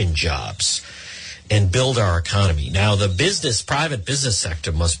union jobs and build our economy. Now, the private business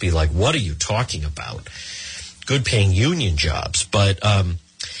sector must be like, what are you talking about? Good-paying union jobs. But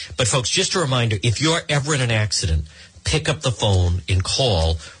folks, just a reminder, if you're ever in an accident, pick up the phone and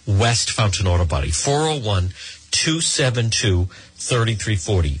call West Fountain Auto Body,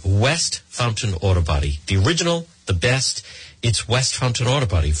 401-272-3340. West Fountain Auto Body, the original, the best. It's West Fountain Auto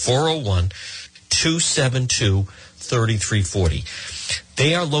Body, 401-272-3340.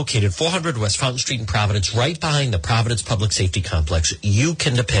 They are located 400 West Fountain Street in Providence, right behind the Providence Public Safety Complex. You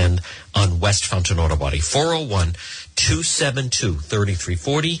can depend on West Fountain Auto Body,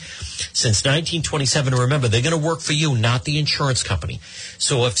 401-272-3340. Since 1927, remember, they're going to work for you, not the insurance company.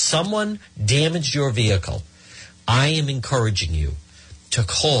 So if someone damaged your vehicle, I am encouraging you to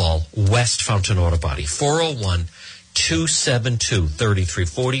call West Fountain Auto Body,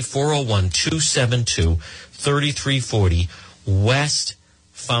 401-272-3340, 401-272-3340, West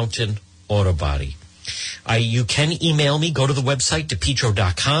Fountain Auto Body. You can email me. Go to the website,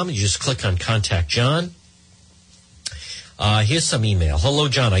 DePietro.com. You just click on Contact John. Here's some email. Hello,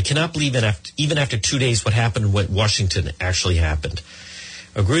 John. I cannot believe even after 2 days what happened in Washington actually happened.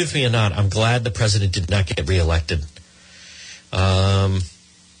 Agree with me or not, I'm glad the president did not get reelected.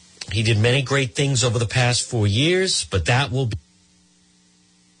 He did many great things over the past 4 years, but that will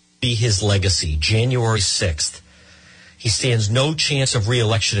be his legacy. January 6th. He stands no chance of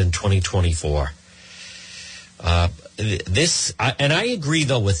reelection in 2024. and I agree,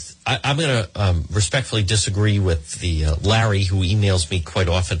 though, with, I'm going to respectfully disagree with the Larry, who emails me quite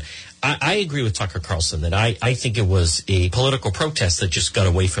often. I agree with Tucker Carlson that I think it was a political protest that just got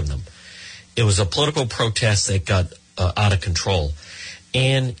away from them. It was a political protest that got out of control.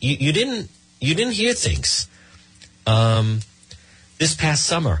 And you didn't hear things. This past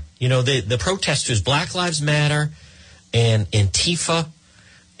summer, the protesters, Black Lives Matter and Antifa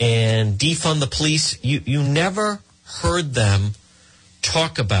and defund the police, you never heard them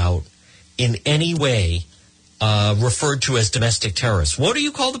talk about in any way referred to as domestic terrorists. What do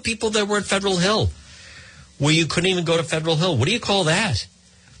you call the people that were at Federal Hill, where you couldn't even go to Federal Hill? What do you call that?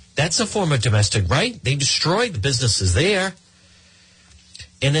 That's a form of domestic, right? They destroyed the businesses there.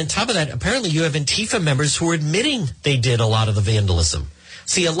 And on top of that, apparently you have Antifa members who are admitting they did a lot of the vandalism.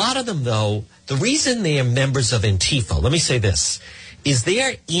 See, a lot of them, though, the reason they are members of Antifa, let me say this, is they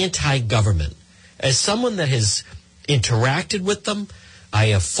are anti-government. As someone that has interacted with them, I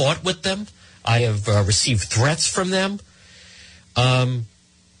have fought with them, I have received threats from them.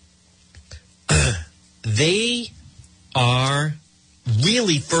 They are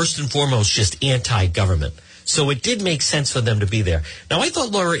really, first and foremost, just anti-government. So it did make sense for them to be there. Now, I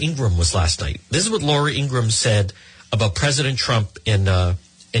thought Laura Ingraham was last night. This is what Laura Ingraham said about President Trump and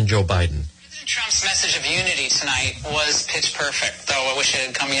Joe Biden. President Trump's message of unity tonight was pitch perfect, though I wish it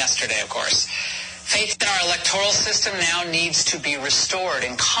had come yesterday, of course. Faith in our electoral system now needs to be restored,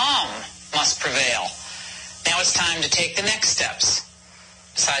 and calm must prevail. Now it's time to take the next steps.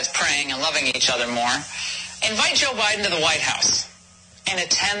 Besides praying and loving each other more, invite Joe Biden to the White House and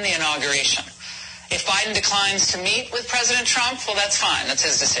attend the inauguration. If Biden declines to meet with President Trump, well, that's fine. That's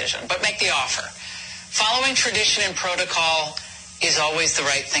his decision. But make the offer. Following tradition and protocol is always the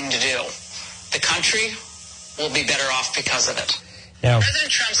right thing to do. The country will be better off because of it. Now,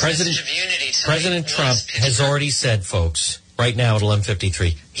 President Trump has already said, folks, right now at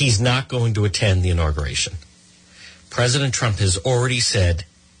 11:53, he's not going to attend the inauguration. President Trump has already said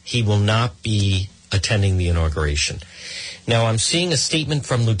he will not be attending the inauguration. Now, I'm seeing a statement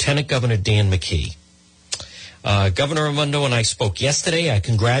from Lieutenant Governor Dan McKee. Governor Raimondo and I spoke yesterday. I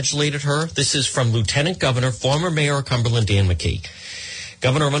congratulated her. This is from Lieutenant Governor, former Mayor of Cumberland, Dan McKee.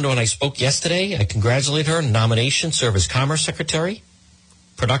 Governor Raimondo and I spoke yesterday. I congratulate her on the nomination, serve as Commerce Secretary.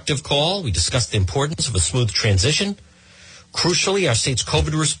 Productive call. We discussed the importance of a smooth transition. Crucially, our state's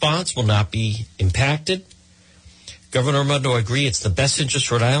COVID response will not be impacted. Governor Raimondo agreed it's the best interest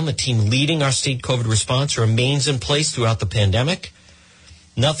of Rhode Island. The team leading our state COVID response remains in place throughout the pandemic.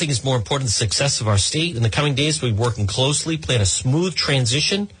 Nothing is more important than the success of our state. In the coming days, we'll be working closely, plan a smooth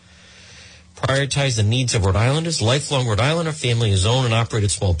transition, prioritize the needs of Rhode Islanders, lifelong Rhode Islander, family who's owned and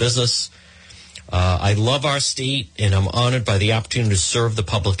operated small business. I love our state, and I'm honored by the opportunity to serve the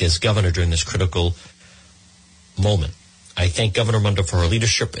public as governor during this critical moment. I thank Governor Raimondo for her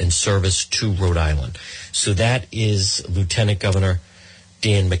leadership and service to Rhode Island. So that is Lieutenant Governor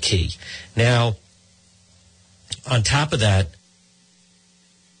Dan McKee. Now, on top of that,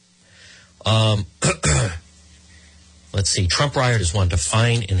 let's see, Trump rioters wanted to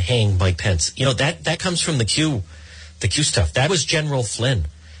fine and hang Mike Pence. That comes from the Q stuff. That was General Flynn.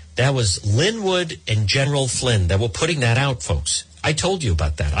 That was Linwood and General Flynn that were putting that out, folks. I told you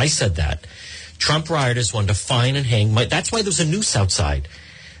about that. I said that. Trump rioters wanted to fine and hang Mike. That's why there was a noose outside.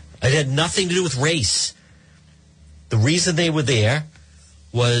 It had nothing to do with race. The reason they were there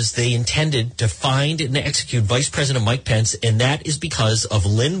was they intended to find and execute Vice President Mike Pence, and that is because of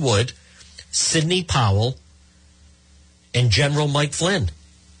Linwood, Sidney Powell, and General Mike Flynn.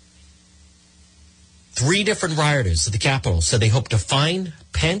 3 different rioters at the Capitol said they hoped to find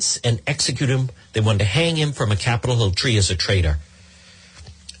Pence and execute him. They wanted to hang him from a Capitol Hill tree as a traitor.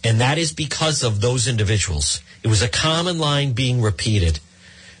 And that is because of those individuals. It was a common line being repeated.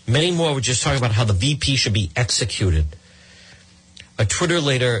 Many more were just talking about how the VP should be executed. A Twitter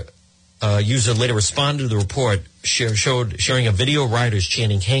user later responded to the report, sharing a video of rioters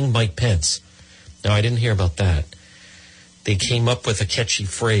chanting, "Hang Mike Pence." Now, I didn't hear about that. They came up with a catchy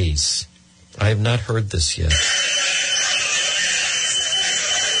phrase. I have not heard this yet.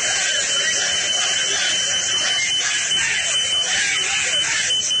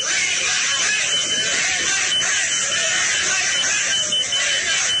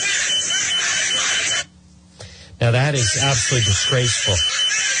 Now, that is absolutely disgraceful.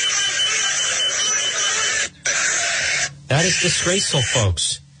 That is disgraceful,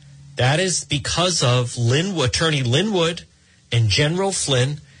 folks. That is because of Attorney Linwood and General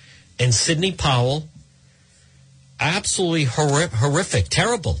Flynn and Sidney Powell. Absolutely horrific.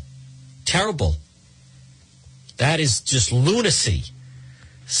 Terrible. That is just lunacy.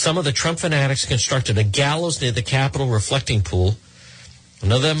 Some of the Trump fanatics constructed a gallows near the Capitol reflecting pool.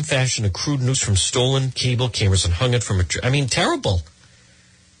 Another of them fashioned a crude noose from stolen cable cameras and hung it from a tree. I mean, terrible.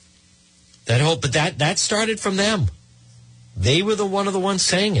 But that started from them. They were one of the ones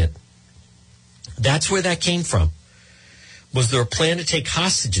saying it. That's where that came from. Was there a plan to take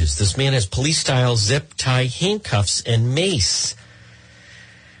hostages? This man has police-style zip tie handcuffs and mace.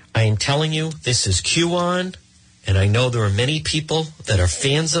 I am telling you, this is QAnon, and I know there are many people that are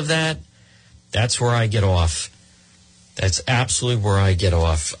fans of that. That's where I get off. That's absolutely where I get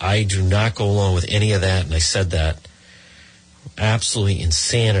off. I do not go along with any of that, and I said that. Absolutely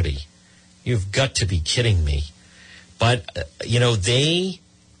insanity. You've got to be kidding me. But, they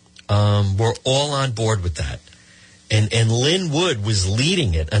were all on board with that. And Lynn Wood was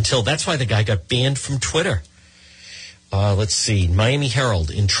leading it until, that's why the guy got banned from Twitter. Let's see, Miami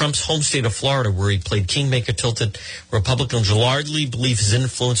Herald. In Trump's home state of Florida, where he played kingmaker tilted, Republicans largely believe his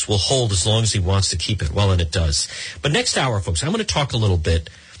influence will hold as long as he wants to keep it. Well, and it does. But next hour, folks, I'm going to talk a little bit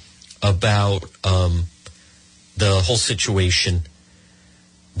about the whole situation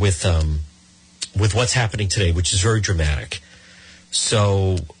with what's happening today, which is very dramatic.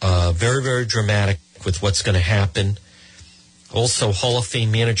 So, very, very dramatic with what's going to happen. Also, Hall of Fame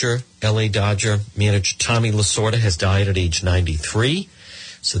manager, L.A. Dodger manager Tommy Lasorda has died at age 93.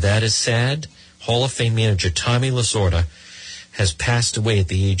 So that is sad. Hall of Fame manager Tommy Lasorda has passed away at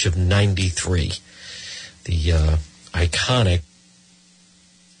the age of 93. The iconic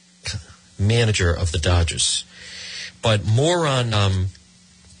manager of the Dodgers. But more on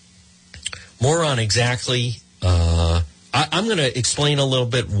exactly. I'm going to explain a little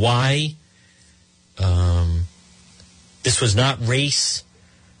bit why this was not race.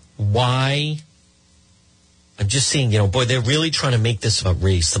 Why? I'm just saying, they're really trying to make this about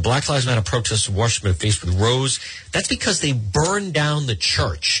race. The Black Lives Matter protests in Washington faced with Rose. That's because they burned down the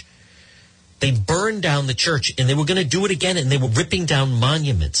church. They burned down the church, and they were going to do it again, and they were ripping down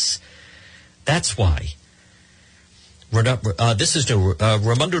monuments. That's why. This is new.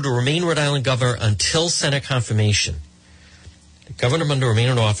 Raimondo to remain Rhode Island governor until Senate confirmation. Governor Raimondo remain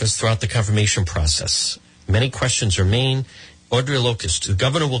in office throughout the confirmation process. Many questions remain. Audrey Locust, the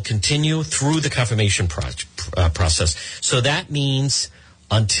governor will continue through the confirmation process. So that means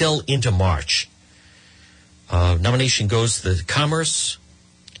until into March. Nomination goes to the Commerce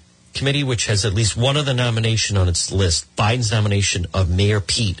Committee, which has at least one other nomination on its list, Biden's nomination of Mayor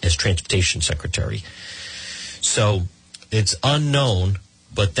Pete as Transportation Secretary. So it's unknown,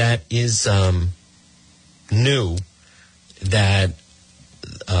 but that is new that,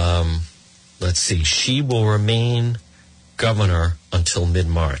 let's see, she will remain governor until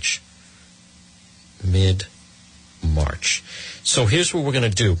mid-March. Mid-March. So here's what we're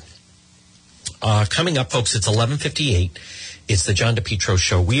going to do. Coming up, folks, it's 11:58. It's the John DePetro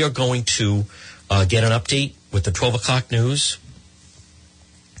Show. We are going to get an update with the 12 o'clock news.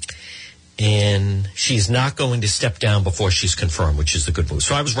 And she's not going to step down before she's confirmed, which is the good news.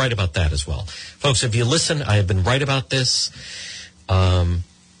 So I was right about that as well. Folks, if you listen, I have been right about this.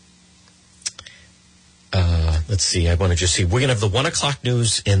 Let's see. I want to just see. We're going to have the 1 o'clock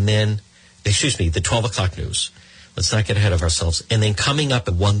news and then, the 12 o'clock news. Let's not get ahead of ourselves. And then coming up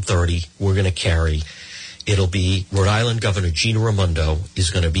at 1:30, we're going to carry, it'll be Rhode Island Governor Gina Raimondo is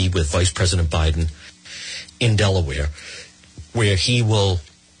going to be with Vice President Biden in Delaware, where he will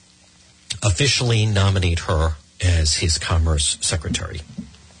officially nominate her as his Commerce Secretary.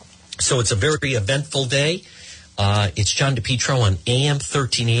 So it's a very eventful day. It's John DePetro on AM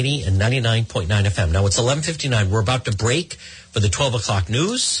 1380 and 99.9 FM. Now it's 11:59. We're about to break for the 12 o'clock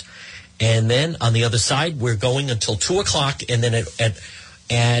news. And then on the other side, we're going until 2 o'clock. And then at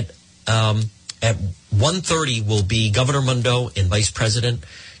 1:30 will be Governor Raimondo and Vice President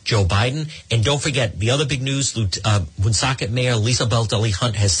Joe Biden. And don't forget, the other big news, Woonsocket Mayor Lisa Bell Dudley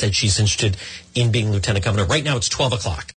Hunt has said she's interested in being Lieutenant Governor. Right now it's 12 o'clock.